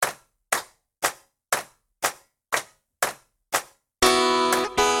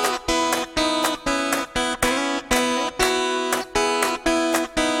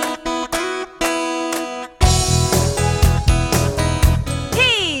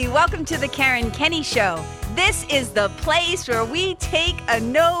Welcome to the Karen Kenney Show. This is the place where we take a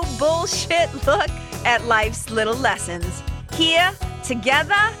no bullshit look at life's little lessons. Here,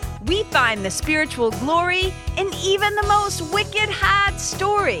 together, we find the spiritual glory in even the most wicked hard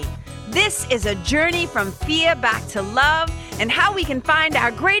story. This is a journey from fear back to love and how we can find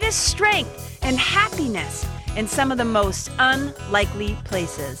our greatest strength and happiness in some of the most unlikely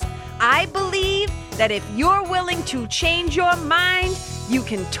places. I believe that if you're willing to change your mind, you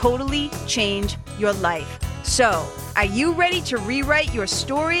can totally change your life. So, are you ready to rewrite your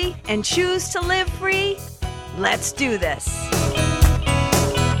story and choose to live free? Let's do this.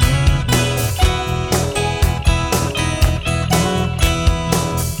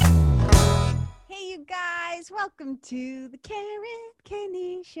 Hey, you guys, welcome to the Karen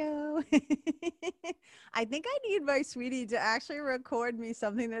Kenney Show. I think I need my sweetie to actually record me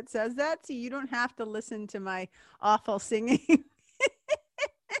something that says that so you don't have to listen to my awful singing.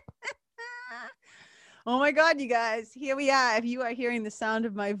 Oh my God, you guys, here we are. If you are hearing the sound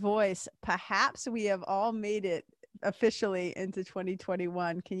of my voice, perhaps we have all made it officially into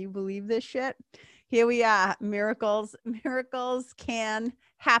 2021. Can you believe this shit? Here we are. Miracles can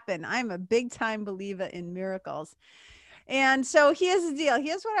happen. I'm a big time believer in miracles. And so here's the deal.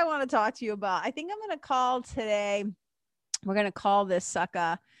 Here's what I want to talk to you about. I think I'm going to call today. We're going to call this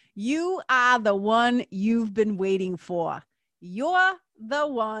sucker, "You Are the One You've Been Waiting For." You're the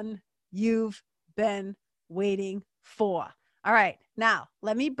one you've been waiting for. All right. Now,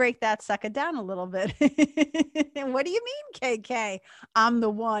 let me break that sucker down a little bit. What do you mean, KK? I'm the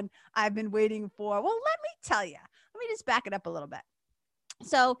one I've been waiting for. Well, let me tell you. Let me just back it up a little bit.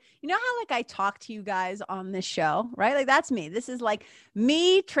 So, you know how I talk to you guys on this show, right? Like that's me. This is like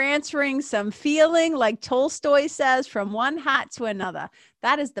me transferring some feeling, like Tolstoy says, from one heart to another.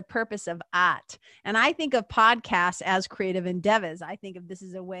 That is the purpose of art. And I think of podcasts as creative endeavors. I think of this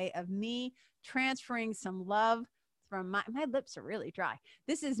as a way of me transferring some love from my lips are really dry.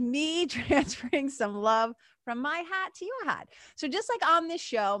 This is me transferring some love from my heart to your heart. So just like on this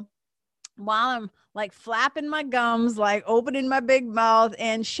show, while I'm like flapping my gums, like opening my big mouth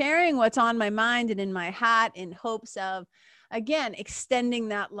and sharing what's on my mind and in my heart in hopes of, again, extending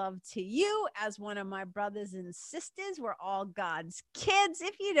that love to you as one of my brothers and sisters. We're all God's kids.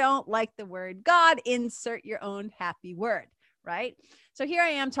 If you don't like the word God, insert your own happy word, right? So here I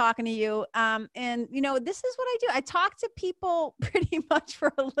am talking to you. And you know, this is what I do. I talk to people pretty much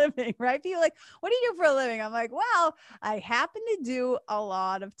for a living, right? People are like, what do you do for a living? I'm like, well, I happen to do a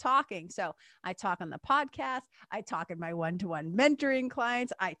lot of talking. So I talk on the podcast. I talk in my one-to-one mentoring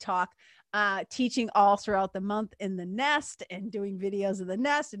clients. I talk teaching all throughout the month in the Nest and doing videos of the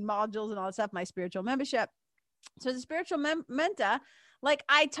Nest and modules and all that stuff, my spiritual membership. So as a spiritual mentor, like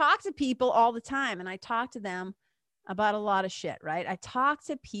I talk to people all the time and I talk to them about a lot of shit, right? I talk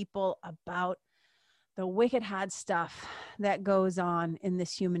to people about the wicked hard stuff that goes on in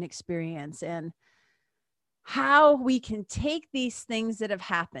this human experience and how we can take these things that have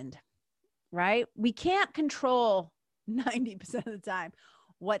happened, right? We can't control 90% of the time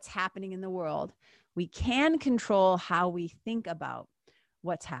what's happening in the world. We can control how we think about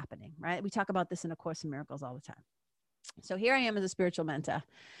what's happening, right? We talk about this in A Course in Miracles all the time. So here I am as a spiritual mentor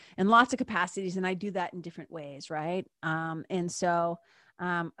in lots of capacities, and I do that in different ways, right? So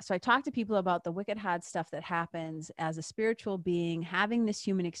I talk to people about the wicked hard stuff that happens as a spiritual being having this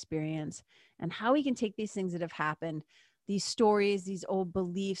human experience and how we can take these things that have happened, these stories, these old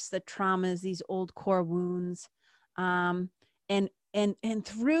beliefs, the traumas, these old core wounds, and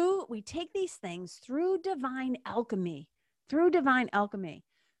we take these things through divine alchemy,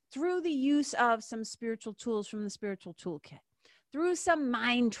 through the use of some spiritual tools from the spiritual toolkit, through some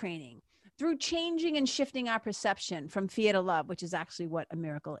mind training, through changing and shifting our perception from fear to love, which is actually what a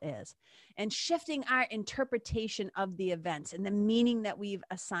miracle is, and shifting our interpretation of the events and the meaning that we've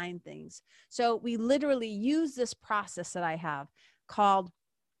assigned things. So we literally use this process that I have called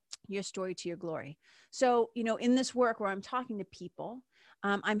Your Story to Your Glory. So, you know, in this work where I'm talking to people,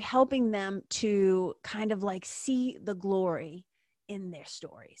 I'm helping them to kind of like see the glory in their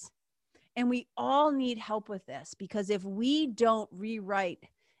stories. And we all need help with this because if we don't rewrite,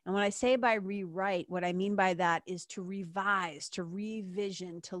 and when I say by rewrite, what I mean by that is to revise, to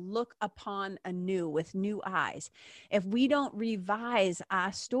revision, to look upon anew with new eyes. If we don't revise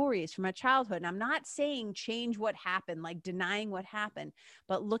our stories from our childhood, and I'm not saying change what happened, like denying what happened,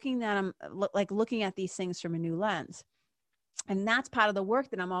 but looking at them, like looking at these things from a new lens. And that's part of the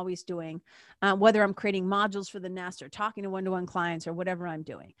work that I'm always doing, whether I'm creating modules for the Nest or talking to one-to-one clients or whatever I'm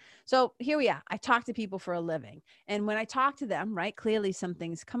doing. So here we are. I talk to people for a living. And when I talk to them, right, clearly some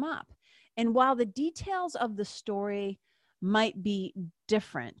things come up. And while the details of the story might be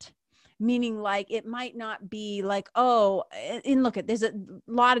different. Meaning like, it might not be like, oh, and look at, there's a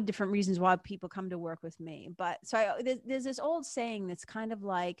lot of different reasons why people come to work with me. But so there's this old saying that's kind of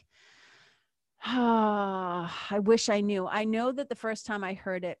like, I wish I knew. I know that the first time I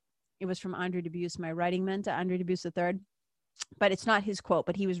heard it, it was from Andre Dubus, my writing mentor, Andre Dubus III, but it's not his quote,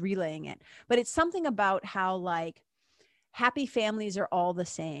 but he was relaying it. But it's something about how like happy families are all the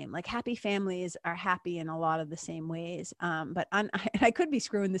same. Like happy families are happy in a lot of the same ways. But I could be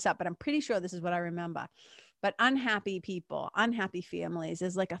screwing this up, but I'm pretty sure this is what I remember. But unhappy people, unhappy families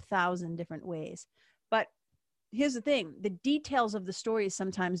is like 1,000 different ways. But here's the thing, the details of the stories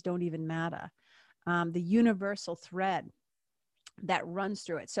sometimes don't even matter. The universal thread that runs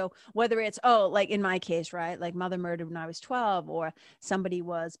through it. So whether it's, oh, like in my case, right? Like mother murdered when I was 12, or somebody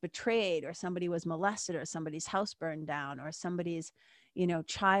was betrayed, or somebody was molested, or somebody's house burned down, or somebody's,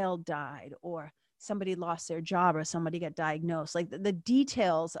 child died, or somebody lost their job, or somebody got diagnosed. Like the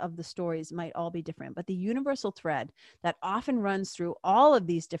details of the stories might all be different, but the universal thread that often runs through all of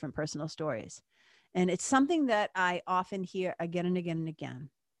these different personal stories. And it's something that I often hear again and again and again.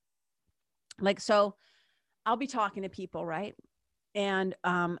 Like, so I'll be talking to people, right? And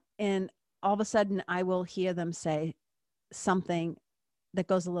all of a sudden I will hear them say something that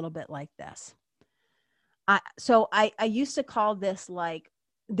goes a little bit like this. So I used to call this like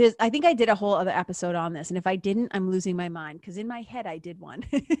this. I think I did a whole other episode on this. And if I didn't, I'm losing my mind, because in my head, I did one.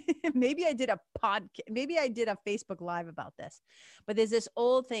 Maybe I did a podcast. Maybe I did a Facebook Live about this, but there's this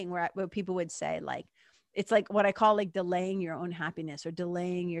old thing where people would say like, it's like what I call like delaying your own happiness, or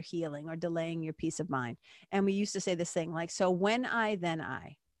delaying your healing, or delaying your peace of mind. And we used to say this thing like, so when I, then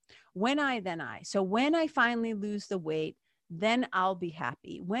I. So when I finally lose the weight, then I'll be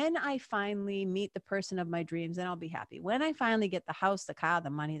happy. When I finally meet the person of my dreams, then I'll be happy. When I finally get the house, the car, the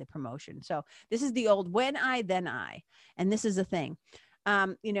money, the promotion. So this is the old when I, then I. And this is the thing.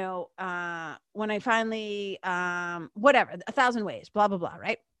 When I finally, whatever, 1,000 ways, blah, blah, blah,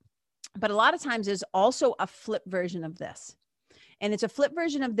 right? But a lot of times there's also a flip version of this. And it's a flip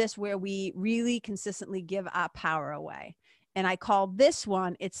version of this where we really consistently give our power away. And I call this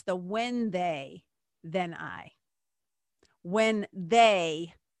one, it's the when they, then I. When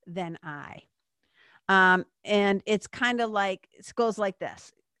they, then I. And it's kind of like, it goes like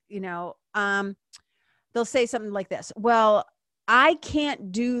this, they'll say something like this. Well, I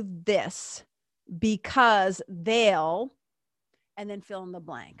can't do this because they'll, and then fill in the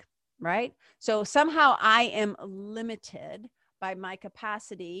blank. Right? So somehow I am limited by my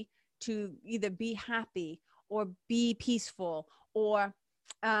capacity to either be happy or be peaceful or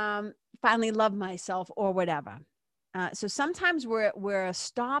finally love myself or whatever. So sometimes we're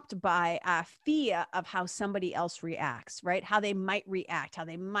stopped by our fear of how somebody else reacts, right? How they might react, how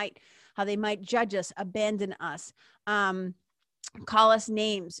they might judge us, abandon us, call us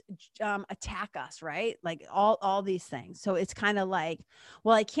names, attack us, right? Like all these things. So it's kind of like,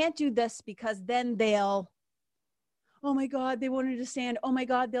 well, I can't do this because then they'll, oh my God, they won't understand. Oh my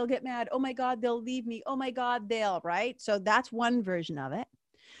God, they'll get mad. Oh my God, they'll leave me. Oh my God, they'll, right? So that's one version of it.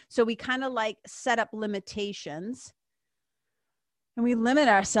 So we kind of like set up limitations, and we limit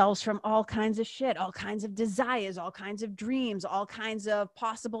ourselves from all kinds of shit, all kinds of desires, all kinds of dreams, all kinds of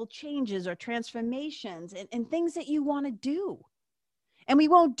possible changes or transformations and things that you want to do. And we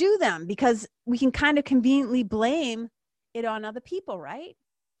won't do them because we can kind of conveniently blame it on other people, right?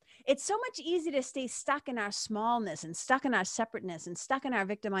 It's so much easier to stay stuck in our smallness and stuck in our separateness and stuck in our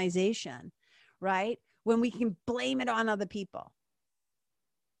victimization, right? When we can blame it on other people.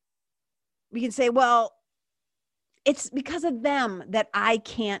 We can say, well, it's because of them that I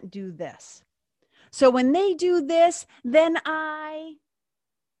can't do this. So when they do this, then I.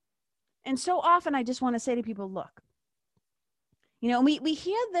 And so often I just want to say to people, look, we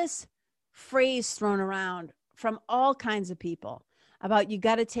hear this phrase thrown around from all kinds of people about you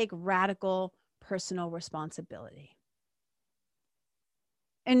got to take radical personal responsibility.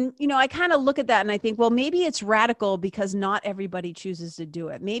 And, I kind of look at that and I think, well, maybe it's radical because not everybody chooses to do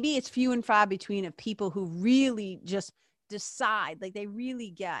it. Maybe it's few and far between of people who really just decide, like they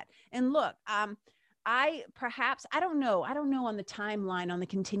really get. And look, I don't know on the timeline, on the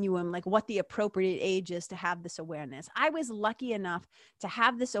continuum, like what the appropriate age is to have this awareness. I was lucky enough to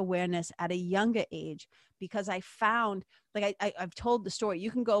have this awareness at a younger age because I found, like I've told the story.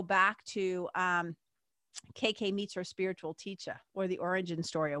 You can go back to KK Meets Her Spiritual Teacher, or the origin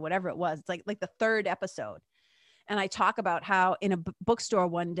story, or whatever it was. It's like the third episode. And I talk about how in a bookstore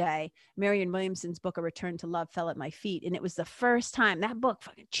one day, Marianne Williamson's book, A Return to Love, fell at my feet. And it was the first time that book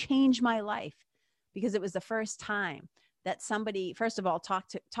fucking changed my life, because it was the first time that somebody, first of all,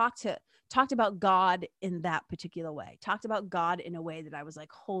 talked about God in that particular way, talked about God in a way that I was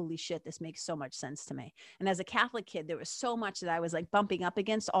like, holy shit, this makes so much sense to me. And as a Catholic kid, there was so much that I was like bumping up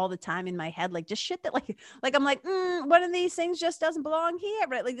against all the time in my head, like just shit that like I'm like, one of these things just doesn't belong here,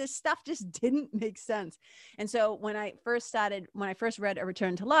 right? Like this stuff just didn't make sense. And so when I first read A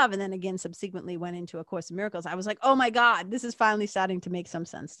Return to Love, and then again subsequently went into A Course in Miracles, I was like, oh my God, this is finally starting to make some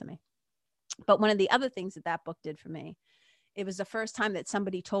sense to me. But one of the other things that book did for me, it was the first time that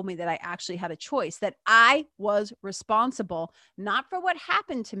somebody told me that I actually had a choice, that I was responsible, not for what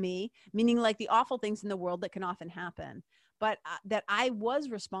happened to me, meaning like the awful things in the world that can often happen, but that I was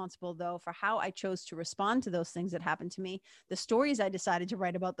responsible, though, for how I chose to respond to those things that happened to me, the stories I decided to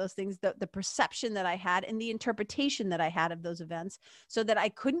write about those things, the perception that I had, and the interpretation that I had of those events, so that I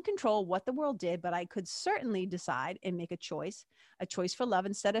couldn't control what the world did, but I could certainly decide and make a choice for love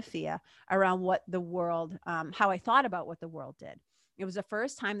instead of fear around what the world, how I thought about what the world did. It was the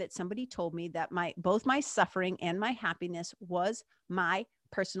first time that somebody told me that both my suffering and my happiness was my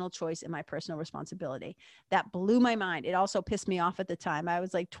personal choice and my personal responsibility. That blew my mind. It also pissed me off at the time. I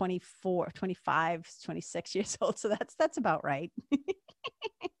was like 24, 25, 26 years old. So that's about right.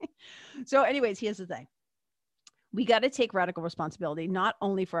 So anyways, here's the thing. We got to take radical responsibility, not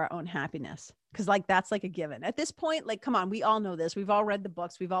only for our own happiness, because like that's like a given at this point. Like, come on, we all know this. We've all read the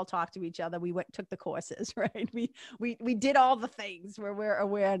books. We've all talked to each other. We took the courses, right? We did all the things where we're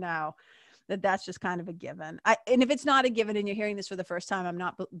aware now that that's just kind of a given. And if it's not a given and you're hearing this for the first time, I'm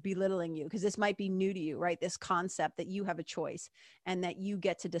not belittling you, because this might be new to you, right? This concept that you have a choice and that you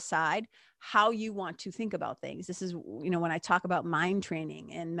get to decide how you want to think about things. This is, when I talk about mind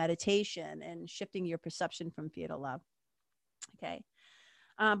training and meditation and shifting your perception from fear to love. Okay.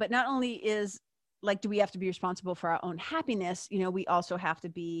 But not only do we have to be responsible for our own happiness, we also have to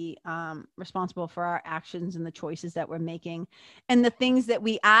be responsible for our actions and the choices that we're making and the things that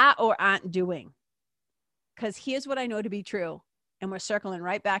we are or aren't doing. Because here's what I know to be true. And we're circling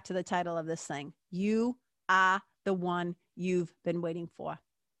right back to the title of this thing. You are the one you've been waiting for,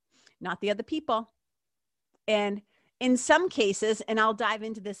 not the other people. And in some cases, and I'll dive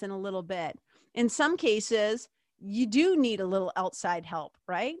into this in a little bit, in some cases, you do need a little outside help,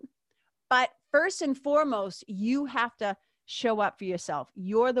 right? But first and foremost, you have to show up for yourself.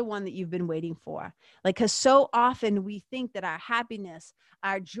 You're the one that you've been waiting for. Because so often we think that our happiness,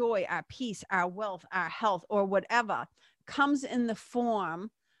 our joy, our peace, our wealth, our health, or whatever comes in the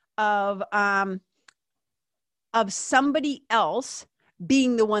form of somebody else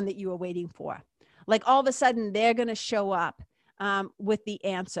being the one that you are waiting for. Like all of a sudden they're going to show up with the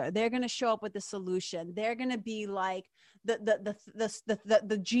answer. They're going to show up with the solution. They're going to be like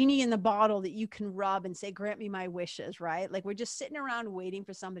the genie in the bottle that you can rub and say, grant me my wishes, right? Like we're just sitting around waiting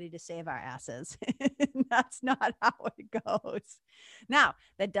for somebody to save our asses. That's not how it goes. Now,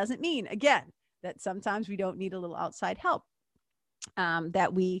 that doesn't mean, again, that sometimes we don't need a little outside help.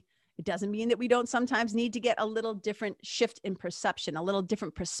 It doesn't mean that we don't sometimes need to get a little different shift in perception, a little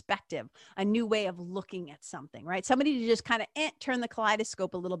different perspective, a new way of looking at something, right? Somebody to just kind of turn the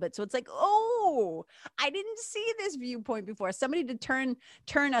kaleidoscope a little bit. So it's like, oh, I didn't see this viewpoint before. Somebody to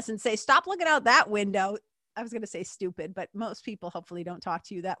turn us and say, stop looking out that window. I was going to say stupid, but most people hopefully don't talk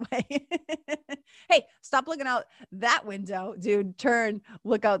to you that way. Hey, stop looking out that window, dude.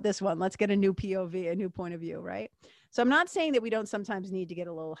 Look out this one. Let's get a new POV, a new point of view, right? So I'm not saying that we don't sometimes need to get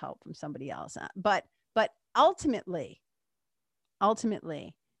a little help from somebody else, but ultimately,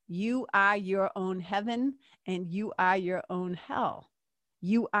 you are your own heaven and you are your own hell.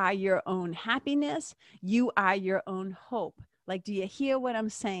 You are your own happiness. You are your own hope. Like, do you hear what I'm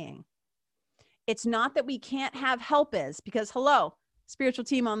saying? It's not that we can't have helpers, because hello, spiritual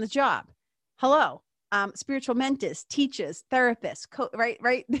team on the job. Hello, spiritual mentors, teachers, therapists,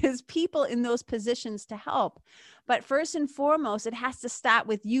 right? There's people in those positions to help. But first and foremost, it has to start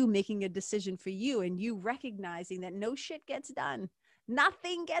with you making a decision for you and you recognizing that no shit gets done.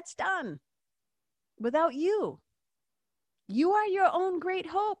 Nothing gets done without you. You are your own great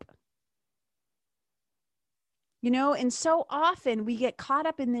hope. And so often we get caught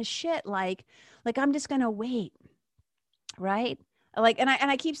up in this shit, like I'm just going to wait, right? Like, and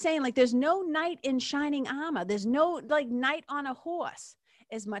I keep saying, like, there's no knight in shining armor. There's no like knight on a horse.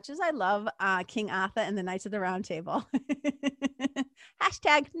 As much as I love King Arthur and the Knights of the Round Table,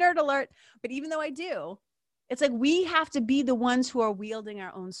 hashtag nerd alert. But even though I do, it's like we have to be the ones who are wielding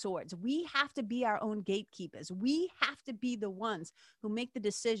our own swords. We have to be our own gatekeepers. We have to be the ones who make the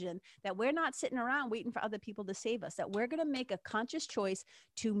decision that we're not sitting around waiting for other people to save us, that we're going to make a conscious choice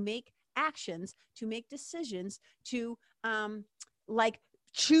to make actions, to make decisions, to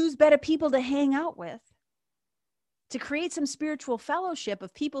choose better people to hang out with, to create some spiritual fellowship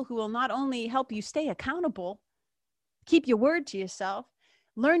of people who will not only help you stay accountable, keep your word to yourself,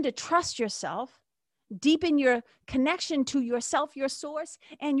 learn to trust yourself, deepen your connection to yourself, your source,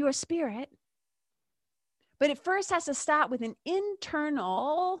 and your spirit. But it first has to start with an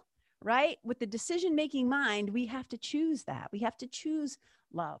internal, right? With the decision-making mind, we have to choose that. We have to choose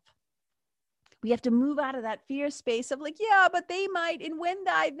love. We have to move out of that fear space of like, yeah, but they might, and when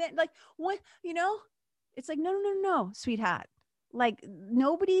I, like, what, you know? It's like, no, sweetheart. Like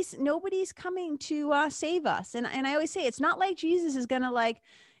nobody's coming to save us. And I always say, it's not like Jesus is going to like,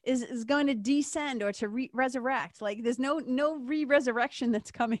 is going to descend or to resurrect. Like there's no re-resurrection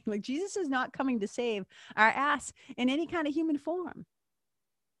that's coming. Like Jesus is not coming to save our ass in any kind of human form.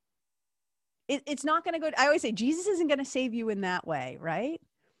 It's not going to go, I always say, Jesus isn't going to save you in that way, right?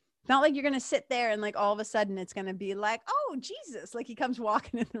 It's not like you're going to sit there and like all of a sudden it's going to be like, oh, Jesus, like he comes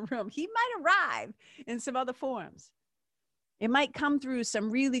walking in the room. He might arrive in some other forms. It might come through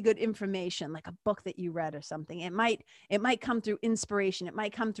some really good information, like a book that you read or something. It might come through inspiration. It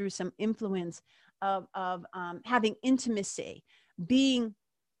might come through some influence of having intimacy, being,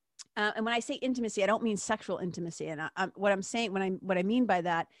 and when I say intimacy, I don't mean sexual intimacy. And what I'm saying, what I mean by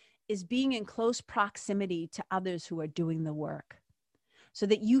that is being in close proximity to others who are doing the work, so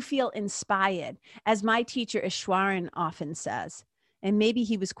that you feel inspired. As my teacher Ishwaran often says, and maybe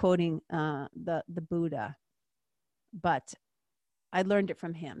he was quoting the Buddha, but I learned it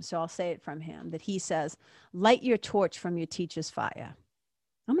from him, so I'll say it from him, that he says, light your torch from your teacher's fire.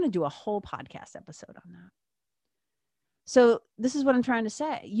 I'm going to do a whole podcast episode on that. So this is what I'm trying to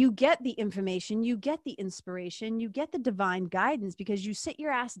say. You get the information, you get the inspiration, you get the divine guidance because you sit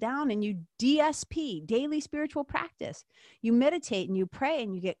your ass down and you DSP, daily spiritual practice. You meditate and you pray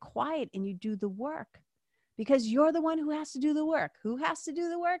and you get quiet and you do the work because you're the one who has to do the work. Who has to do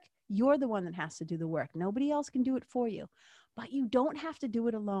the work? You're the one that has to do the work. Nobody else can do it for you, but you don't have to do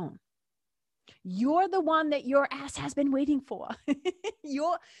it alone. You're the one that your ass has been waiting for.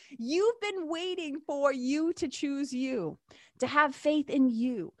 You've been waiting for you to choose you, to have faith in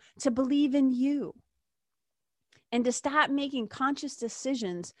you, to believe in you, and to start making conscious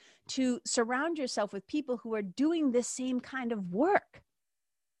decisions to surround yourself with people who are doing this same kind of work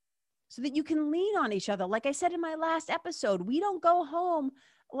so that you can lean on each other. Like I said in my last episode, we don't go home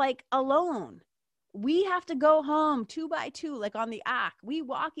like alone. We have to go home 2 by 2, like on the ark. We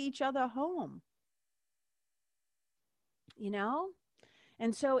walk each other home, you know?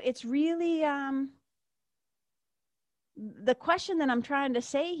 And so it's really, the question that I'm trying to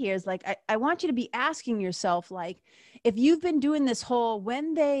say here is like, I want you to be asking yourself, like, if you've been doing this whole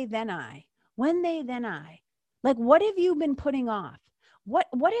when they, then I, like, what have you been putting off? What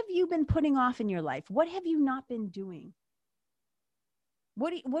have you been putting off in your life? What have you not been doing? Who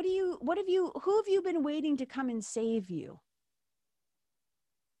have you been waiting to come and save you?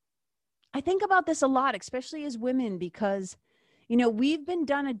 I think about this a lot, especially as women, because, you know, we've been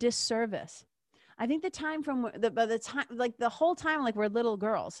done a disservice. I think the time from the time, like the whole time, like we're little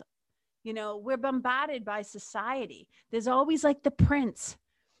girls, you know, we're bombarded by society. There's always like the prince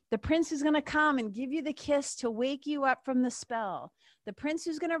who's going to come and give you the kiss to wake you up from the spell. The prince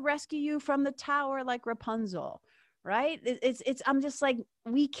who's going to rescue you from the tower like Rapunzel. Right? I'm just like,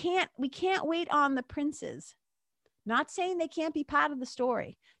 we can't wait on the princes. Not saying they can't be part of the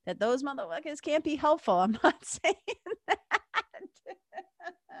story, that those motherfuckers can't be helpful. I'm not saying that.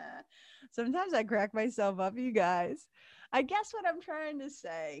 Sometimes I crack myself up, you guys. I guess what I'm trying to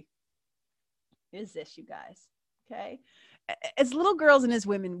say is this, you guys. Okay. As little girls and as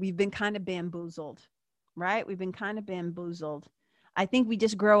women, we've been kind of bamboozled, right? We've been kind of bamboozled. I think we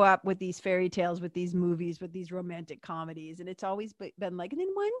just grow up with these fairy tales, with these movies, with these romantic comedies. And it's always been like, and then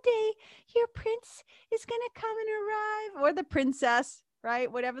one day your prince is going to come and arrive, or the princess, right?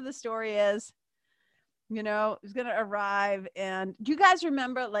 Whatever the story is, you know, is going to arrive. And do you guys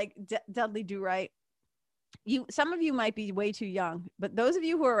remember like Dudley Do-Right? Some of you might be way too young, but those of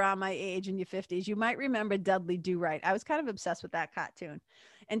you who are around my age in your 50s, you might remember Dudley Do-Right. I was kind of obsessed with that cartoon.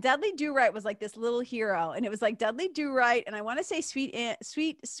 And Dudley Do-Right was like this little hero. And it was like Dudley Do-Right. And I want to say Sweet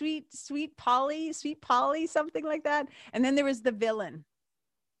Polly, something like that. And then there was the villain.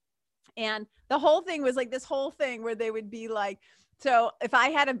 And the whole thing was like this whole thing where they would be like, so if I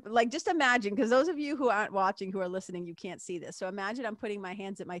had a, like, just imagine, because those of you who aren't watching, who are listening, you can't see this. So imagine I'm putting my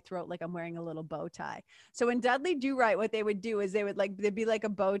hands at my throat like I'm wearing a little bow tie. So in Dudley Do-Right, what they would do is there'd be like a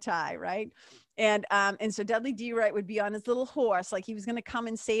bow tie, right? And so Dudley Do-Right would be on his little horse, like he was going to come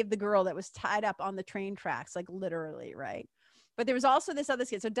and save the girl that was tied up on the train tracks, like literally, right? But there was also this other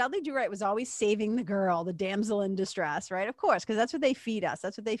skit. So Dudley Do-Right was always saving the girl, the damsel in distress, right? Of course, because that's what they feed us.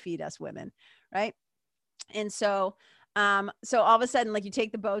 That's what they feed us women, right? And so all of a sudden, like you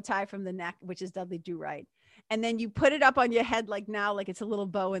take the bow tie from the neck, which is Dudley Do Right, and then you put it up on your head like now, like it's a little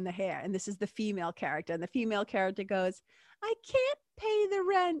bow in the hair. And this is the female character. And the female character goes, I can't pay the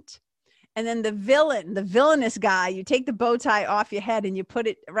rent. And then the villainous guy, you take the bow tie off your head and you put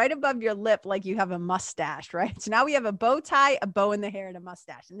it right above your lip like you have a mustache, right? So now we have a bow tie, a bow in the hair, and a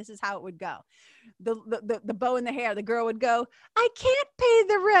mustache. And this is how it would go. The bow in the hair, the girl would go, I can't pay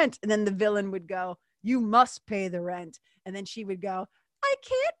the rent. And then the villain would go, you must pay the rent. And then she would go, I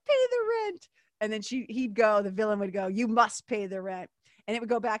can't pay the rent. And then the villain would go, you must pay the rent. And it would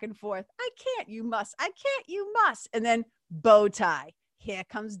go back and forth. I can't, you must. I can't, you must. And then bow tie. Here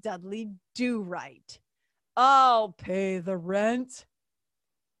comes Dudley Do Right. I'll pay the rent.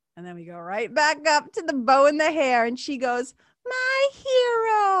 And then we go right back up to the bow in the hair. And she goes, my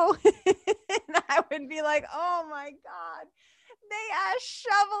hero. And I would be like, oh my God, they are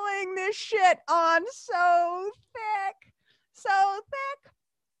shoveling this shit on so thick. So thick.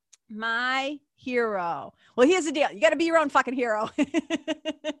 My hero. Well, here's the deal. You got to be your own fucking hero.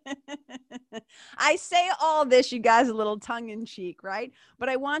 I say all this, you guys, a little tongue in cheek, right? But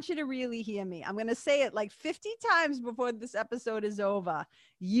I want you to really hear me. I'm going to say it like 50 times before this episode is over.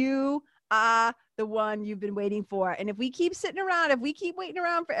 You are the one you've been waiting for. And if we keep sitting around, if we keep waiting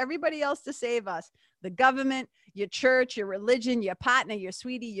around for everybody else to save us, the government, your church, your religion, your partner, your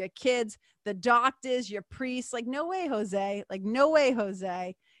sweetie, your kids, the doctors, your priests, like, no way, Jose. Like, no way,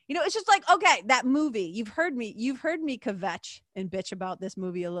 Jose. You know, it's just like, okay, that movie, you've heard me kvetch and bitch about this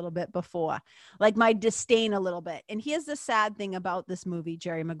movie a little bit before, like my disdain a little bit. And here's the sad thing about this movie,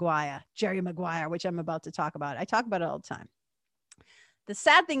 Jerry Maguire, which I'm about to talk about. I talk about it all the time. The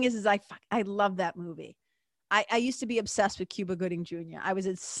sad thing is I love that movie. I used to be obsessed with Cuba Gooding Jr. I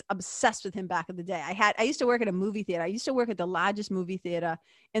was obsessed with him back in the day. I used to work at a movie theater. I used to work at the largest movie theater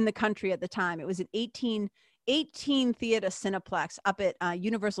in the country at the time. It was an 18 theater Cineplex up at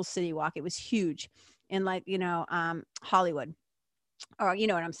Universal City Walk. It was huge in Hollywood, or you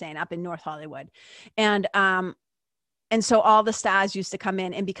know what I'm saying, up in North Hollywood. And so all the stars used to come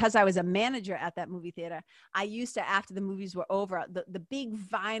in. And because I was a manager at that movie theater, I used to, after the movies were over, the big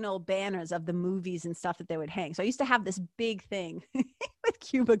vinyl banners of the movies and stuff that they would hang. So I used to have this big thing with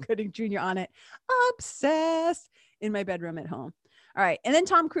Cuba Gooding Jr. on it, obsessed, in my bedroom at home. All right. And then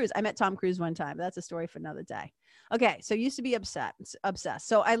Tom Cruise. I met Tom Cruise one time. That's a story for another day. Okay. So used to be obsessed.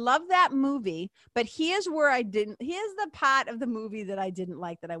 So I love that movie, but here's the part of the movie that I didn't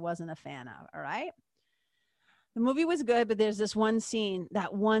like, that I wasn't a fan of. All right. The movie was good, but there's this one scene,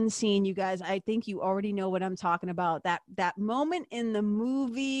 you guys, I think you already know what I'm talking about. That moment in the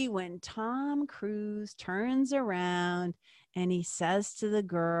movie when Tom Cruise turns around and he says to the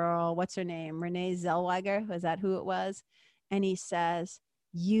girl, what's her name? Renee Zellweger. Was that who it was? And he says,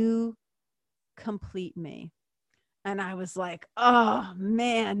 you complete me. And I was like, oh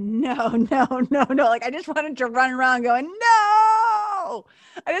man, no. Like, I just wanted to run around going, no.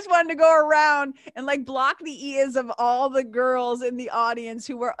 I just wanted to go around and like block the ears of all the girls in the audience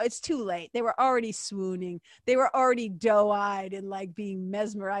it's too late. They were already swooning. They were already doe-eyed and like being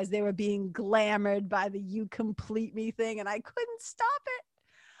mesmerized. They were being glamored by the you complete me thing. And I couldn't stop it.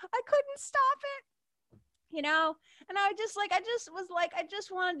 You know, and I just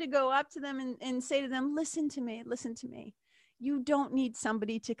wanted to go up to them and say to them, listen to me. You don't need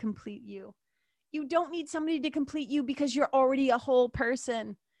somebody to complete you. You don't need somebody to complete you because you're already a whole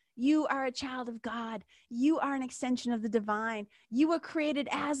person. You are a child of God. You are an extension of the divine. You were created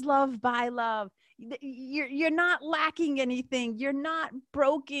as love by love. You're not lacking anything. You're not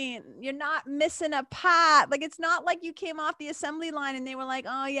broken. You're not missing a part. Like, it's not like you came off the assembly line and they were like,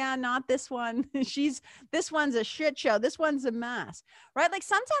 oh yeah, not this one. This one's a shit show. This one's a mess, right? Like,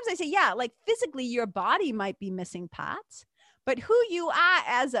 sometimes I say, yeah, like physically your body might be missing parts, but who you are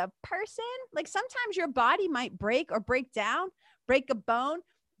as a person, like sometimes your body might break or break down, break a bone,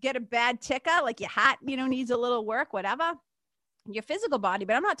 get a bad ticker, like your heart, needs a little work, whatever, your physical body.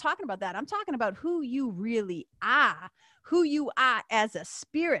 But I'm not talking about that. I'm talking about who you really are, who you are as a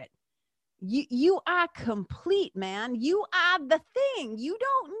spirit. You are complete, man. You are the thing. You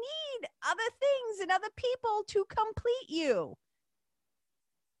don't need other things and other people to complete you.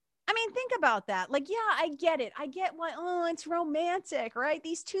 I mean, think about that. Like, yeah, I get it. I get why, it's romantic, right?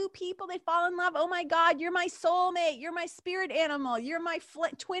 These two people, they fall in love. Oh my God, you're my soulmate. You're my spirit animal. You're my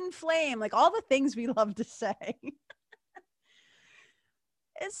twin flame. Like all the things we love to say.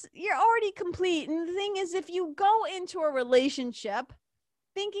 You're already complete. And the thing is, if you go into a relationship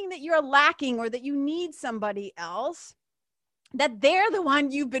thinking that you're lacking or that you need somebody else, that they're the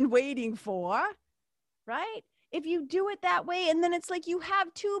one you've been waiting for, right? if you do it that way, and then it's like you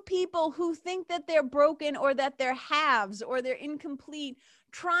have two people who think that they're broken or that they're halves or they're incomplete,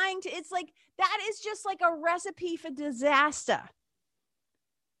 trying to, it's like, that is just like a recipe for disaster.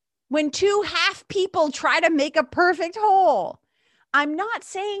 When two half people try to make a perfect whole. I'm not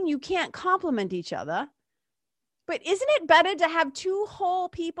saying you can't complement each other, but isn't it better to have two whole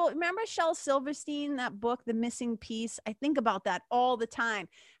people? Remember Shel Silverstein, that book, The Missing Piece? I think about that all the time.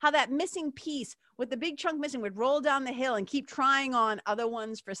 How that missing piece with the big chunk missing would roll down the hill and keep trying on other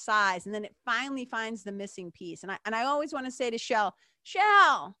ones for size. And then it finally finds the missing piece. And I always want to say to Shel,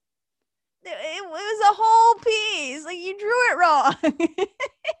 it was a whole piece. Like, you drew it wrong.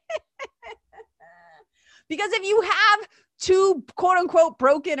 Because if you have two quote unquote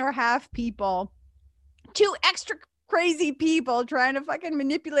broken or half people, two extra crazy people trying to fucking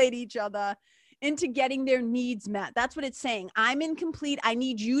manipulate each other into getting their needs met. That's what it's saying. I'm incomplete. I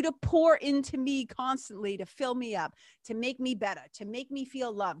need you to pour into me constantly to fill me up, to make me better, to make me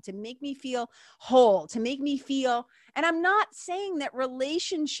feel loved, to make me feel whole, to make me feel. And I'm not saying that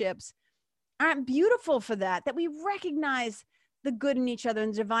relationships aren't beautiful for that, that we recognize the good in each other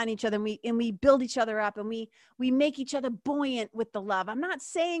and divine each other, and we build each other up, and we make each other buoyant with the love. I'm not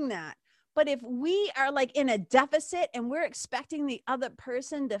saying that. But if we are like in a deficit and we're expecting the other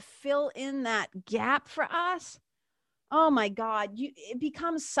person to fill in that gap for us, oh my God, it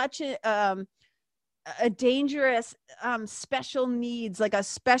becomes such a dangerous special needs, like a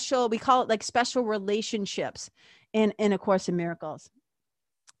special, we call it like special relationships in A Course in Miracles.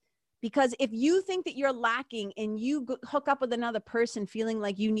 Because if you think that you're lacking and you hook up with another person feeling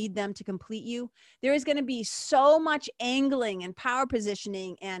like you need them to complete you, there is going to be so much angling and power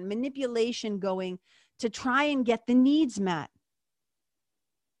positioning and manipulation going to try and get the needs met.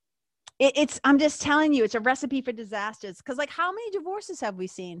 I'm just telling you, it's a recipe for disasters. Because like, how many divorces have we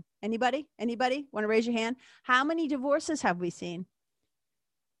seen? Anybody want to raise your hand? How many divorces have we seen?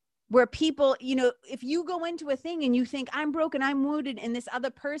 Where people, if you go into a thing and you think I'm broken, I'm wounded, and this other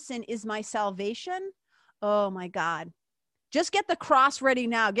person is my salvation. Oh my God. Just get the cross ready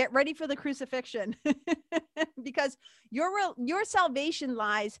now. Get ready for the crucifixion. Because your salvation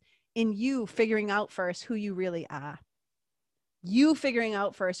lies in you figuring out first who you really are. You figuring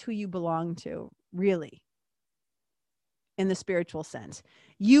out first who you belong to, really. In the spiritual sense.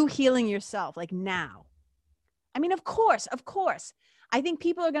 You healing yourself, like now. I mean, of course. I think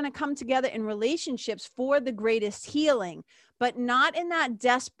people are going to come together in relationships for the greatest healing, but not in that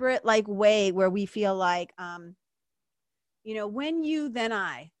desperate like way where we feel like, when you, then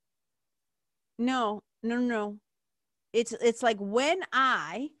I. No. It's like when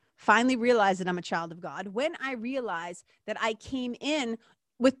I finally realize that I'm a child of God, when I realize that I came in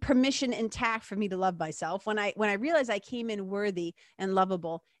with permission intact for me to love myself, when I realized I came in worthy and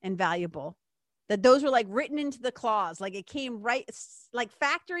lovable and valuable, that those were like written into the clause, like it came right, like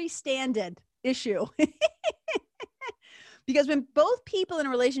factory standard issue. Because when both people in a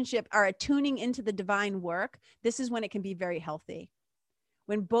relationship are attuning into the divine work, this is when it can be very healthy.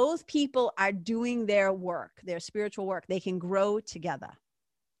 When both people are doing their work, their spiritual work, they can grow together.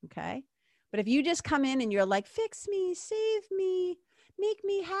 Okay. But if you just come in and you're like, fix me, save me, make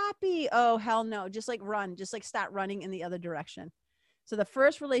me happy. Oh, hell no. Just like run, just like start running in the other direction. So the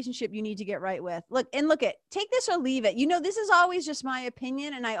first relationship you need to get right with, take this or leave it. This is always just my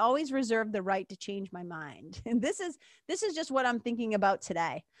opinion, and I always reserve the right to change my mind. And this is just what I'm thinking about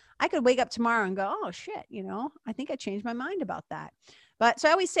today. I could wake up tomorrow and go, oh shit, I think I changed my mind about that. But so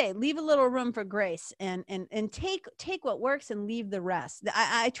I always say, leave a little room for grace and take what works and leave the rest.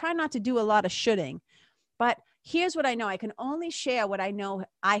 I try not to do a lot of shoulding, but here's what I know. I can only share what I know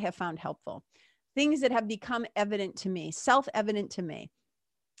I have found helpful. Things that have become evident to me, self-evident to me.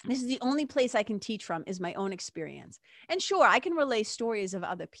 This is the only place I can teach from is my own experience. And sure, I can relay stories of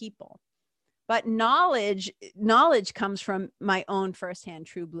other people, but knowledge comes from my own firsthand,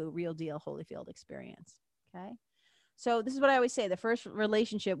 true blue, real deal, Holyfield experience. Okay. So this is what I always say. The first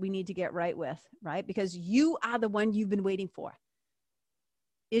relationship we need to get right with, right? Because you are the one you've been waiting for.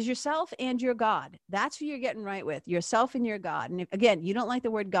 Is yourself and your God. That's who you're getting right with, yourself and your God. And if, again, you don't like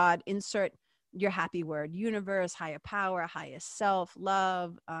the word God, insert your happy word, universe, higher power, highest self,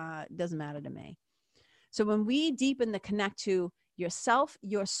 love, doesn't matter to me. So when we deepen the connect to yourself,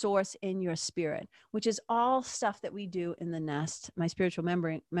 your source, and your spirit, which is all stuff that we do in the Nest, my spiritual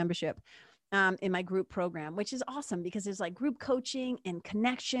membership, in my group program, which is awesome because there's like group coaching and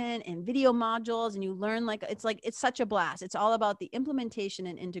connection and video modules, and you learn it's such a blast. It's all about the implementation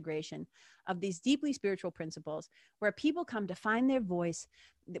and integration of these deeply spiritual principles where people come to find their voice,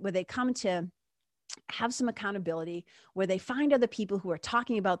 where they come to have some accountability where they find other people who are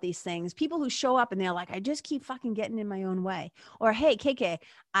talking about these things, people who show up and they're like, I just keep fucking getting in my own way. Or, hey, KK,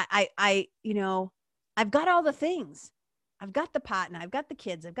 I've got all the things. I've got the partner, I've got the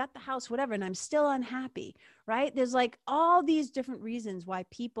kids, I've got the house, whatever, and I'm still unhappy, right? There's like all these different reasons why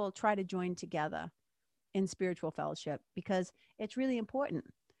people try to join together in spiritual fellowship, because it's really important,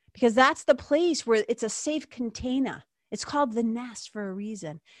 because that's the place where it's a safe container. It's called the nest for a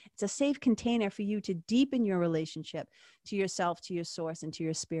reason. It's a safe container for you to deepen your relationship to yourself, to your source, and to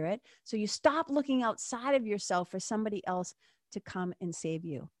your spirit. So you stop looking outside of yourself for somebody else to come and save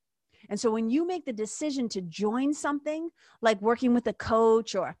you. And so when you make the decision to join something like working with a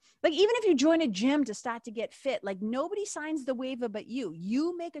coach, or like even if you join a gym to start to get fit, like nobody signs the waiver but you.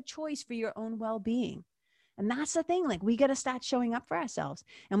 You make a choice for your own well-being. And that's the thing. Like we got to start showing up for ourselves.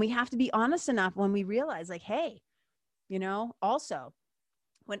 And we have to be honest enough when we realize like, hey, also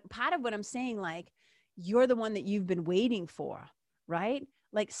when part of what I'm saying, like you're the one that you've been waiting for, right?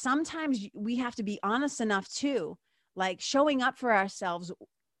 Like sometimes we have to be honest enough too, like showing up for ourselves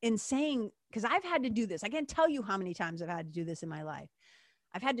in saying, because I've had to do this. I can't tell you how many times I've had to do this in my life.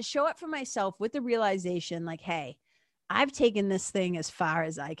 I've had to show up for myself with the realization like, hey, I've taken this thing as far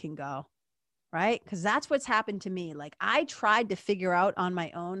as I can go. Right? Because that's what's happened to me. Like I tried to figure out on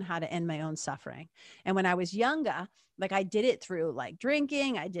my own how to end my own suffering. And when I was younger, like I did it through like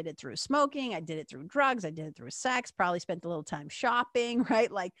drinking, I did it through smoking, I did it through drugs, I did it through sex, probably spent a little time shopping,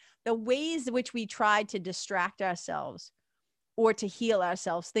 right? Like the ways in which we tried to distract ourselves or to heal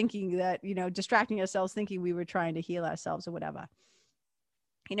ourselves, thinking that, distracting ourselves, thinking we were trying to heal ourselves or whatever.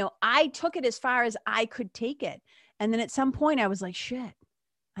 I took it as far as I could take it. And then at some point I was like, shit,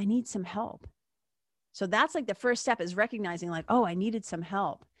 I need some help. So that's like the first step, is recognizing like, oh, I needed some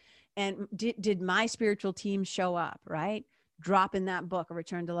help. And did my spiritual team show up, right? Dropping that book, A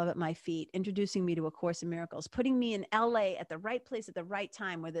Return to Love at my feet, introducing me to A Course in Miracles, putting me in LA at the right place at the right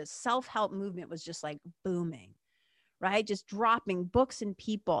time, where the self-help movement was just like booming, right? Just dropping books and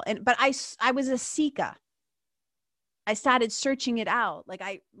people. But I was a seeker. I started searching it out. Like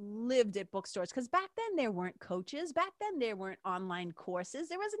I lived at bookstores, because back then there weren't coaches. Back then there weren't online courses.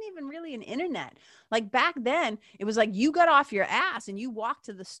 There wasn't even really an internet. Like back then it was like you got off your ass and you walked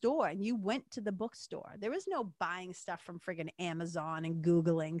to the store and you went to the bookstore. There was no buying stuff from friggin' Amazon and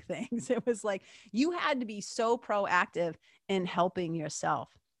Googling things. It was like you had to be so proactive in helping yourself.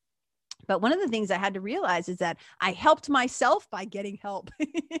 But one of the things I had to realize is that I helped myself by getting help.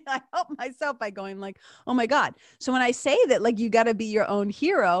 I helped myself by going like, oh my God. So when I say that, like, you got to be your own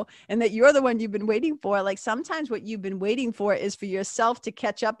hero and that you're the one you've been waiting for, like sometimes what you've been waiting for is for yourself to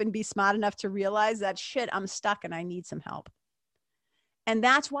catch up and be smart enough to realize that shit, I'm stuck and I need some help. And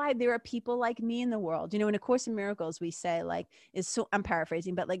that's why there are people like me in the world. In A Course in Miracles, we say like, I'm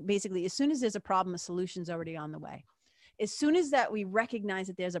paraphrasing, but like basically as soon as there's a problem, a solution's already on the way. As soon as that we recognize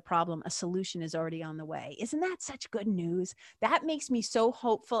that there's a problem, a solution is already on the way. Isn't that such good news? That makes me so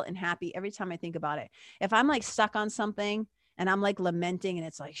hopeful and happy every time I think about it. If I'm like stuck on something and I'm like lamenting and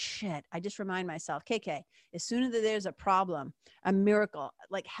it's like, shit, I just remind myself, KK, as soon as there's a problem, a miracle,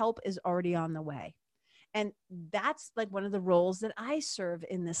 like help is already on the way. And that's like one of the roles that I serve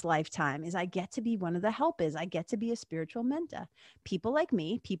in this lifetime, is I get to be one of the helpers. I get to be a spiritual mentor. People like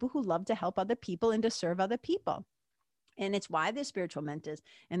me, people who love to help other people and to serve other people. And it's why there's spiritual mentors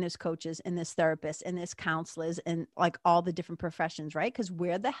and there's coaches and there's therapists and there's counselors and like all the different professions, right? Because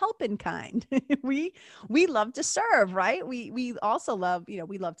we're the helping kind. we love to serve, right? We also love,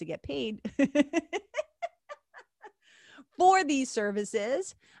 we love to get paid for these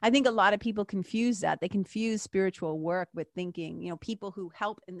services. I think a lot of people confuse that. They confuse spiritual work with thinking, people who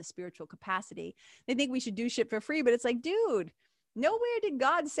help in the spiritual capacity, they think we should do shit for free, but it's like, dude, nowhere did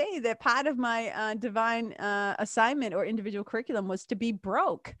God say that part of my divine assignment or individual curriculum was to be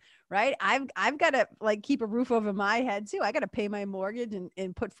broke, right? I've got to like keep a roof over my head too. I got to pay my mortgage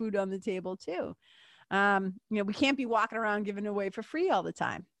and put food on the table too. We can't be walking around giving away for free all the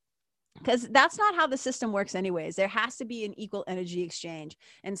time, because that's not how the system works anyways. There has to be an equal energy exchange.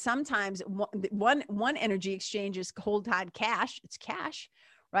 And sometimes one energy exchange is cold hard cash. It's cash.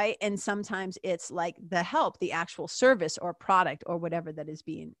 Right. And sometimes it's like the help, the actual service or product or whatever that is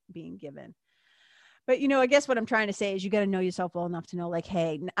being given. But, I guess what I'm trying to say is you got to know yourself well enough to know like,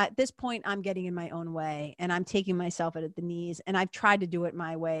 hey, at this point, I'm getting in my own way and I'm taking myself at the knees and I've tried to do it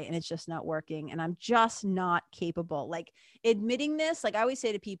my way and it's just not working. And I'm just not capable. Like admitting this, like I always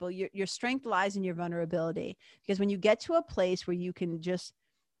say to people, your strength lies in your vulnerability, because when you get to a place where you can just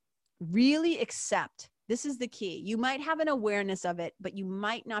really accept, this is the key. You might have an awareness of it, but you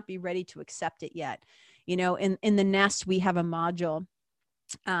might not be ready to accept it yet. In the Nest, we have a module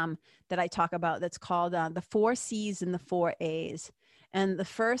that I talk about that's called the 4 C's and the 4 A's. And the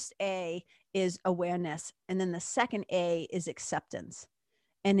first A is awareness. And then the second A is acceptance.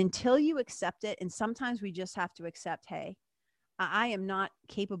 And until you accept it, and sometimes we just have to accept, hey, I am not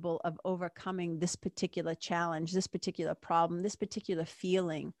capable of overcoming this particular challenge, this particular problem, this particular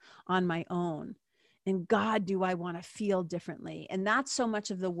feeling on my own. And God, do I want to feel differently? And that's so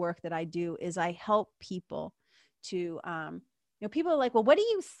much of the work that I do is I help people to, people are like, well, what do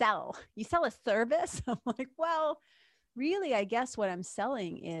you sell? You sell a service? I'm like, well, really, I guess what I'm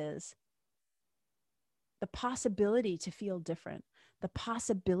selling is the possibility to feel different, the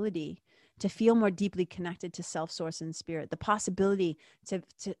possibility to feel more deeply connected to self, source, and spirit, the possibility to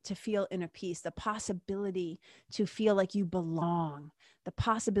feel inner peace, the possibility to feel like you belong, the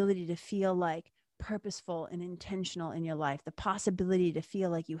possibility to feel like purposeful and intentional in your life, the possibility to feel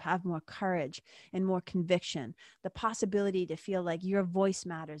like you have more courage and more conviction, the possibility to feel like your voice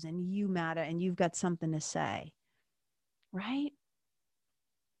matters and you matter and you've got something to say, right?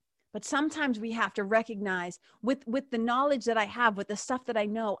 But sometimes we have to recognize with the knowledge that I have, with the stuff that I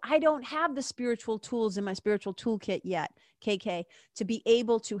know, I don't have the spiritual tools in my spiritual toolkit yet, KK, to be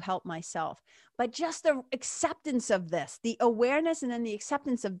able to help myself. But just the acceptance of this, the awareness and then the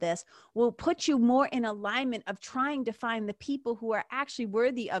acceptance of this will put you more in alignment of trying to find the people who are actually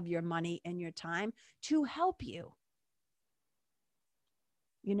worthy of your money and your time to help you.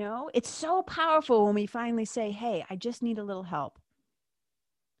 You know, it's so powerful when we finally say, hey, I just need a little help.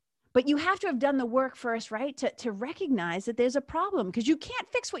 But you have to have done the work first, right? To recognize that there's a problem, because you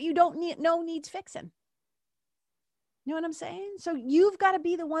can't fix what you don't know needs fixing. You know what I'm saying? So you've got to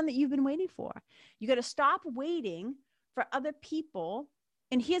be the one that you've been waiting for. You got to stop waiting for other people.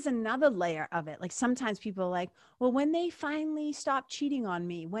 And here's another layer of it. Like sometimes people are like, well, when they finally stop cheating on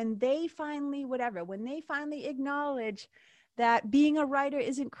me, when they finally, whatever, when they finally acknowledge that being a writer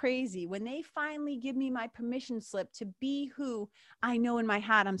isn't crazy, when they finally give me my permission slip to be who I know in my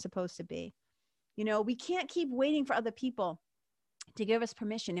heart I'm supposed to be. You know, we can't keep waiting for other people to give us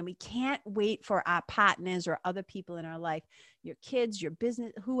permission, and we can't wait for our partners or other people in our life, your kids, your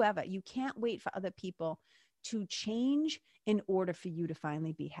business, whoever. You can't wait for other people to change in order for you to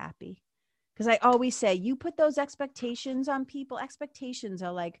finally be happy. Because I always say, you put those expectations on people. Expectations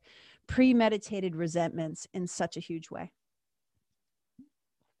are like premeditated resentments in such a huge way.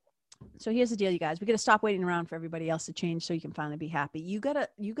 So here's the deal, you guys. We got to stop waiting around for everybody else to change so you can finally be happy. You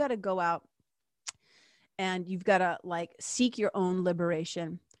gotta go out and you've got to like seek your own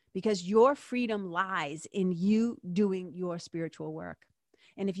liberation, because your freedom lies in you doing your spiritual work.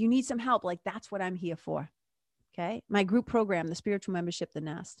 And if you need some help, like that's what I'm here for. Okay. My group program, the spiritual membership, The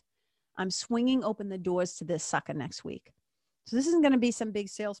Nest, I'm swinging open the doors to this sucker next week. So this isn't going to be some big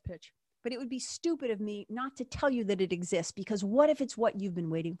sales pitch. But it would be stupid of me not to tell you that it exists, because what if it's what you've been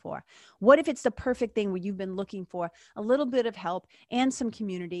waiting for? What if it's the perfect thing where you've been looking for a little bit of help and some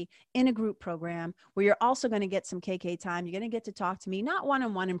community in a group program where you're also going to get some KK time. You're going to get to talk to me, not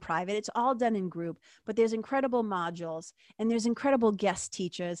one-on-one in private. It's all done in group, but there's incredible modules and there's incredible guest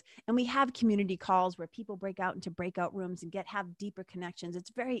teachers. And we have community calls where people break out into breakout rooms and have deeper connections. It's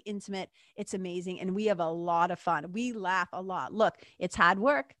very intimate. It's amazing. And we have a lot of fun. We laugh a lot. Look, it's hard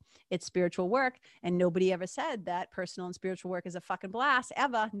work. It's spiritual work. And nobody ever said that personal and spiritual work is a fucking blast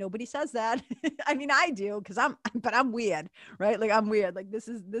ever. Nobody says that. I mean, I do, because I'm weird, right? Like I'm weird. Like this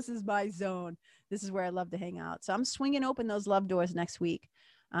is my zone. This is where I love to hang out. So I'm swinging open those love doors next week.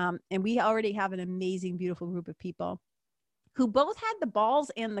 And we already have an amazing, beautiful group of people who both had the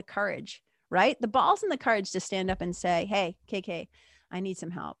balls and the courage, right? The balls and the courage to stand up and say, hey, KK, I need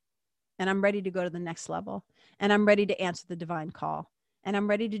some help. And I'm ready to go to the next level. And I'm ready to answer the divine call. And I'm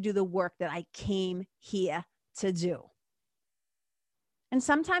ready to do the work that I came here to do. And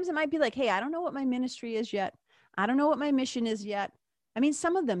sometimes it might be like, hey, I don't know what my ministry is yet. I don't know what my mission is yet. I mean,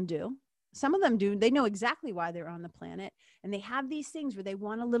 some of them do. Some of them do. They know exactly why they're on the planet. And they have these things where they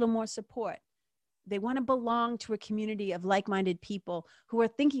want a little more support. They want to belong to a community of like-minded people who are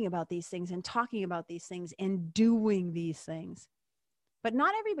thinking about these things and talking about these things and doing these things. But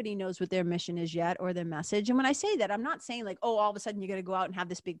not everybody knows what their mission is yet, or their message. And when I say that, I'm not saying like, oh, all of a sudden you're going to go out and have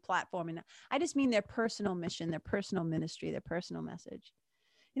this big platform. And I just mean their personal mission, their personal ministry, their personal message.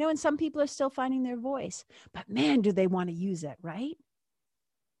 You know, and some people are still finding their voice, but man, do they want to use it, right?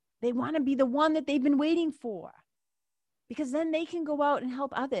 They want to be the one that they've been waiting for, because then they can go out and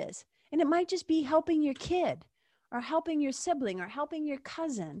help others. And it might just be helping your kid, or helping your sibling, or helping your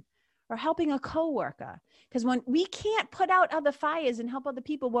cousin, or helping a coworker. Because when we can't put out other fires and help other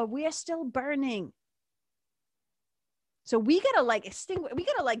people while we're still burning. So we got to like extinguish, we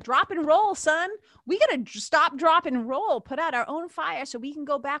got to like drop and roll, son. We got to stop, drop and roll, put out our own fire so we can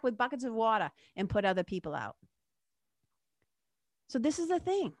go back with buckets of water and put other people out. So this is the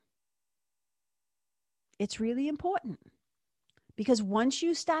thing. It's really important because once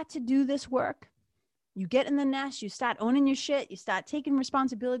you start to do this work, you get in the nest, you start owning your shit, you start taking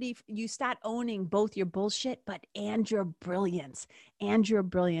responsibility, you start owning both your bullshit, and your brilliance, and your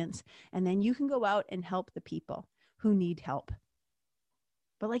brilliance. And then you can go out and help the people who need help.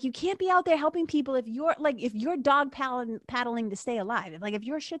 But like, you can't be out there helping people if you're dog paddling to stay alive. Like if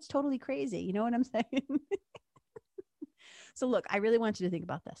your shit's totally crazy, you know what I'm saying? So look, I really want you to think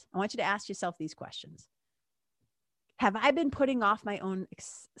about this. I want you to ask yourself these questions. Have I been putting off my own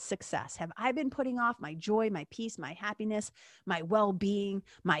success? Have I been putting off my joy, my peace, my happiness, my well-being,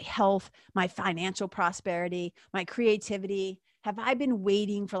 my health, my financial prosperity, my creativity? Have I been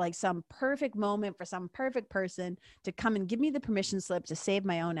waiting for like some perfect moment for some perfect person to come and give me the permission slip to save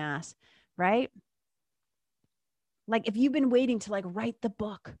my own ass, right? Like if you've been waiting to like write the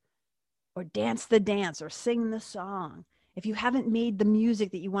book or dance the dance or sing the song, if you haven't made the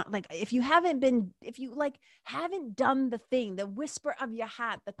music that you want, like if you haven't done the thing, the whisper of your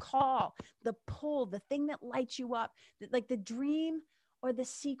heart, the call, the pull, the thing that lights you up, like the dream or the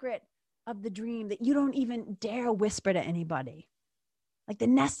secret of the dream that you don't even dare whisper to anybody. Like the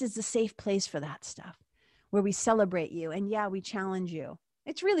nest is a safe place for that stuff where we celebrate you. And yeah, we challenge you.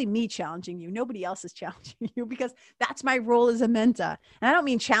 It's really me challenging you. Nobody else is challenging you because that's my role as a mentor. And I don't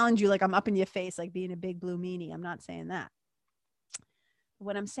mean challenge you like I'm up in your face, like being a big blue meanie. I'm not saying that.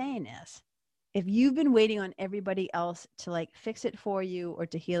 What I'm saying is, if you've been waiting on everybody else to like fix it for you or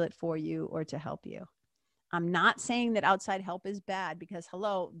to heal it for you or to help you, I'm not saying that outside help is bad because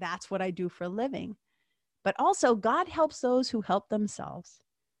hello, that's what I do for a living. But also God helps those who help themselves.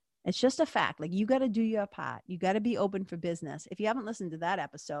 It's just a fact. Like you got to do your part. You got to be open for business. If you haven't listened to that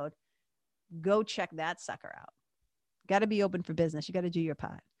episode, go check that sucker out. Got to be open for business. You got to do your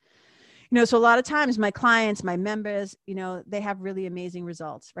part. So a lot of times my clients, my members, they have really amazing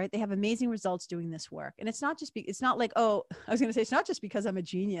results, right? They have amazing results doing this work. And it's not like, oh, I was going to say, it's not just because I'm a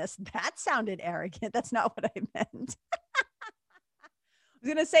genius. That sounded arrogant. That's not what I meant. I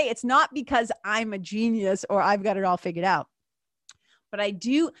was going to say, it's not because I'm a genius or I've got it all figured out, but I've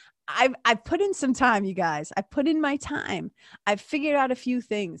put in some time, you guys. I put in my time. I've figured out a few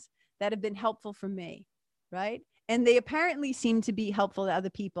things that have been helpful for me, right? And they apparently seem to be helpful to other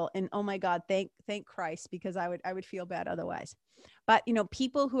people. And oh my God, thank Christ, because I would feel bad otherwise. But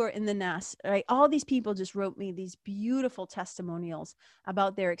people who are in the nest, right? All these people just wrote me these beautiful testimonials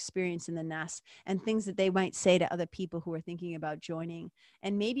about their experience in the nest and things that they might say to other people who are thinking about joining.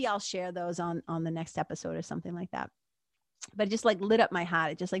 And maybe I'll share those on the next episode or something like that. But it just like lit up my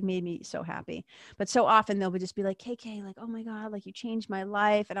heart. It just like made me so happy. But so often they'll just be like, KK, like, oh my God, like you changed my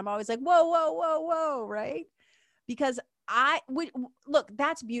life. And I'm always like, whoa, whoa, whoa, whoa, right? Because look,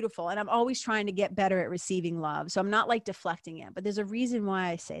 that's beautiful. And I'm always trying to get better at receiving love. So I'm not like deflecting it, but there's a reason why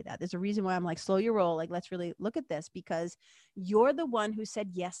I say that. There's a reason why I'm like, slow your roll. Like, let's really look at this because you're the one who said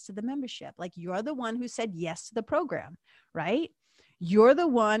yes to the membership. Like you're the one who said yes to the program, right? You're the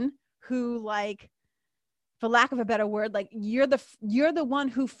one who like, for lack of a better word, like you're the one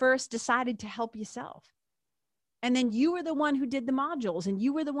who first decided to help yourself. And then you were the one who did the modules and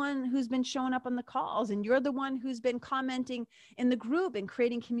you were the one who's been showing up on the calls and you're the one who's been commenting in the group and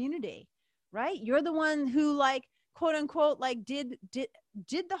creating community, right? You're the one who like, quote unquote, like did the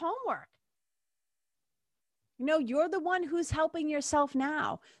homework. You're the one who's helping yourself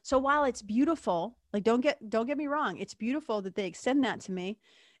now. So while it's beautiful, like, don't get me wrong. It's beautiful that they extend that to me.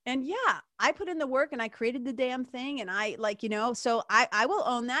 And yeah, I put in the work and I created the damn thing. And I like, so I will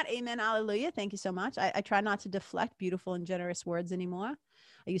own that. Amen. Hallelujah. Thank you so much. I try not to deflect beautiful and generous words anymore.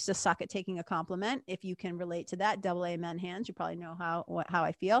 I used to suck at taking a compliment. If you can relate to that, double amen hands, you probably know how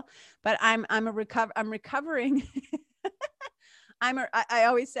I feel, but I'm recovering. I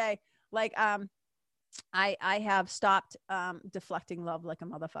always say like, I have stopped, deflecting love like a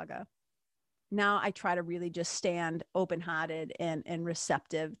motherfucker. Now I try to really just stand open-hearted and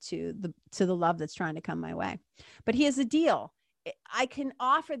receptive to the love that's trying to come my way. But here's the deal. I can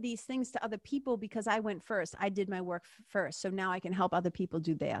offer these things to other people because I went first. I did my work first. So now I can help other people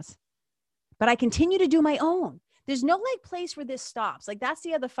do theirs. But I continue to do my own. There's no like place where this stops. Like that's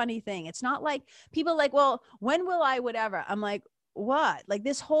the other funny thing. It's not like people like, well, when will I, whatever. I'm like, what? Like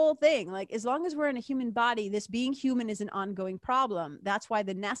this whole thing, like as long as we're in a human body, this being human is an ongoing problem. That's why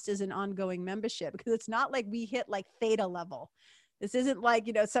the nest is an ongoing membership, because it's not like we hit like theta level. This isn't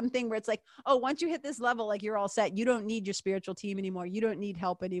like, something where it's like, oh, once you hit this level, like you're all set. You don't need your spiritual team anymore. You don't need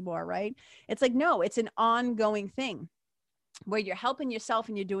help anymore. Right. It's like, no, it's an ongoing thing. where you're helping yourself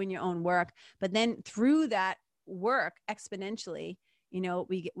and you're doing your own work. But then through that work exponentially,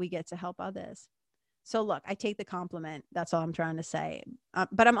 we get to help others. So look, I take the compliment. That's all I'm trying to say.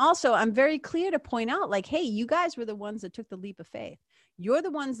 But I'm very clear to point out, like, hey, you guys were the ones that took the leap of faith. You're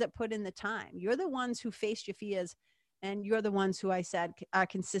the ones that put in the time. You're the ones who faced your fears. And you're the ones who I said are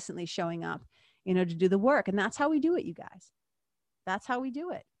consistently showing up, to do the work. And that's how we do it, you guys. That's how we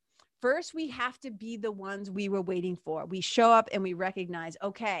do it. First, we have to be the ones we were waiting for. We show up and we recognize,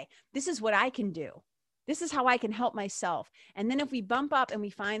 okay, this is what I can do. This is how I can help myself. And then if we bump up and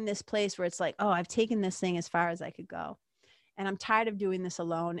we find this place where it's like, oh, I've taken this thing as far as I could go. And I'm tired of doing this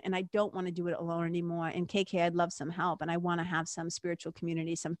alone. And I don't want to do it alone anymore. And KK, I'd love some help. And I want to have some spiritual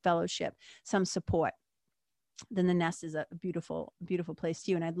community, some fellowship, some support. Then the Nest is a beautiful, beautiful place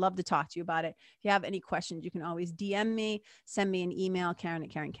to you. And I'd love to talk to you about it. If you have any questions, you can always DM me, send me an email,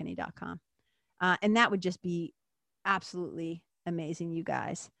 Karen@KarenKenney.com. And that would just be absolutely amazing, you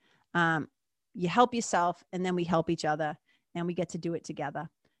guys. You help yourself and then we help each other and we get to do it together.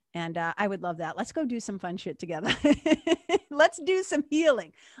 And I would love that. Let's go do some fun shit together. Let's do some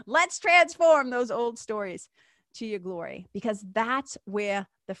healing. Let's transform those old stories to your glory, because that's where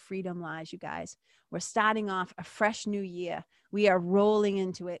the freedom lies, you guys. We're starting off a fresh new year. We are rolling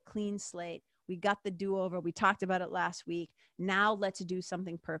into it, clean slate. We got the do-over. We talked about it last week. Now let's do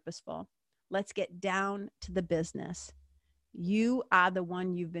something purposeful. Let's get down to the business. You are the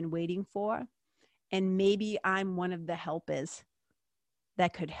one you've been waiting for. And maybe I'm one of the helpers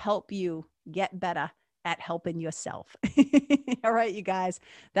that could help you get better at helping yourself. All right, you guys,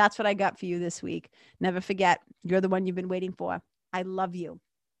 that's what I got for you this week. Never forget, you're the one you've been waiting for. I love you.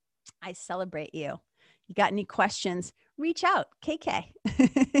 I celebrate you. You got any questions? Reach out, KK.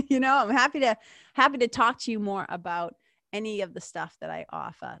 I'm happy to talk to you more about any of the stuff that I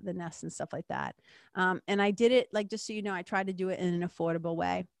offer, the Nest and stuff like that. And I did it, like, just so you know, I tried to do it in an affordable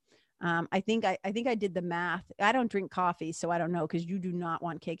way. I think I did the math. I don't drink coffee, so I don't know, because you do not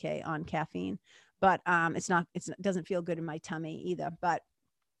want KK on caffeine. But it doesn't feel good in my tummy either. But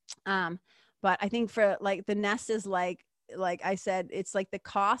I think for like the Nest is like I said, it's like the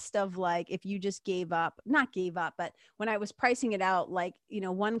cost of, like, if you just not gave up, but when I was pricing it out, like,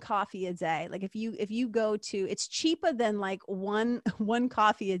 one coffee a day, like if you go to, it's cheaper than like one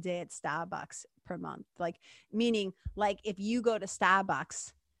coffee a day at Starbucks per month. Like, meaning, like, if you go to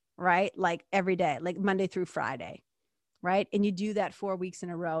Starbucks, right, like every day, like Monday through Friday, right, and you do that 4 weeks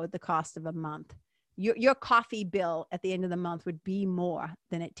in a row at the cost of a month, your coffee bill at the end of the month would be more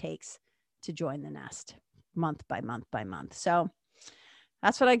than it takes to join the Nest month by month by month. So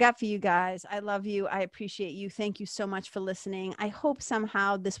that's what I got for you guys. I love you. I appreciate you. Thank you so much for listening. I hope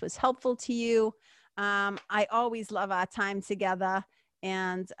somehow this was helpful to you. I always love our time together.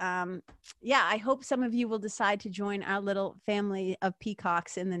 And I hope some of you will decide to join our little family of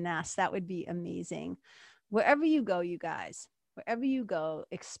peacocks in the Nest. That would be amazing. Wherever you go, you guys, wherever you go,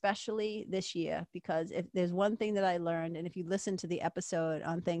 especially this year, because if there's one thing that I learned, and if you listen to the episode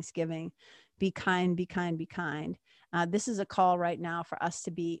on Thanksgiving, be kind, be kind, be kind. This is a call right now for us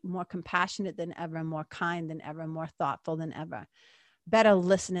to be more compassionate than ever, more kind than ever, more thoughtful than ever. Better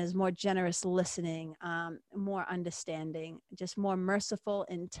listeners, more generous listening, more understanding, just more merciful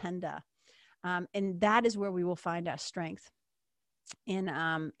and tender. And that is where we will find our strength in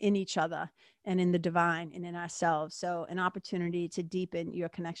each other and in the divine and in ourselves. So an opportunity to deepen your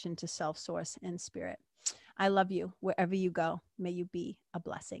connection to self, source, and spirit. I love you. Wherever you go, may you be a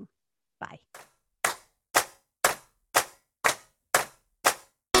blessing. Bye.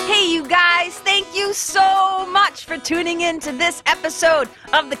 Hey, you guys, thank you so much for tuning in to this episode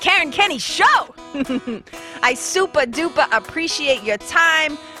of The Karen Kenney Show. I super duper appreciate your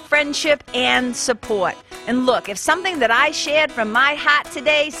time, friendship, and support. And look, if something that I shared from my heart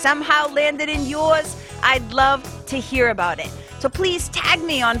today somehow landed in yours, I'd love to hear about it. So please tag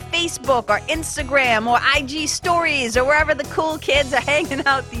me on Facebook or Instagram or IG stories or wherever the cool kids are hanging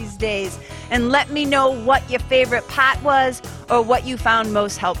out these days, and let me know what your favorite part was or what you found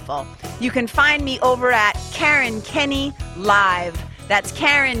most helpful. You can find me over at Karen Kenney Live. That's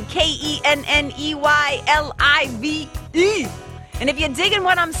Karen, KENNEYLIVE. And if you're digging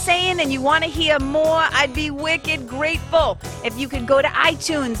what I'm saying and you want to hear more, I'd be wicked grateful if you could go to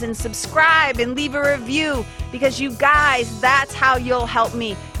iTunes and subscribe and leave a review, because you guys, that's how you'll help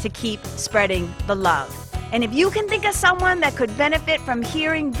me to keep spreading the love. And if you can think of someone that could benefit from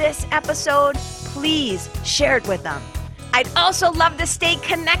hearing this episode, please share it with them. I'd also love to stay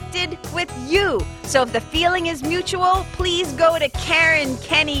connected with you. So if the feeling is mutual, please go to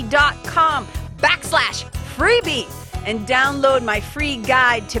KarenKenney.com/freebie and download my free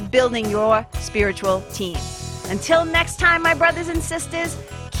guide to building your spiritual team. Until next time, my brothers and sisters,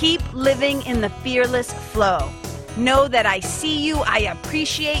 keep living in the fearless flow. Know that I see you, I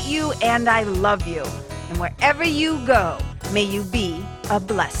appreciate you, and I love you. And wherever you go, may you be a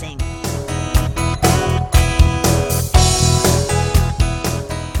blessing.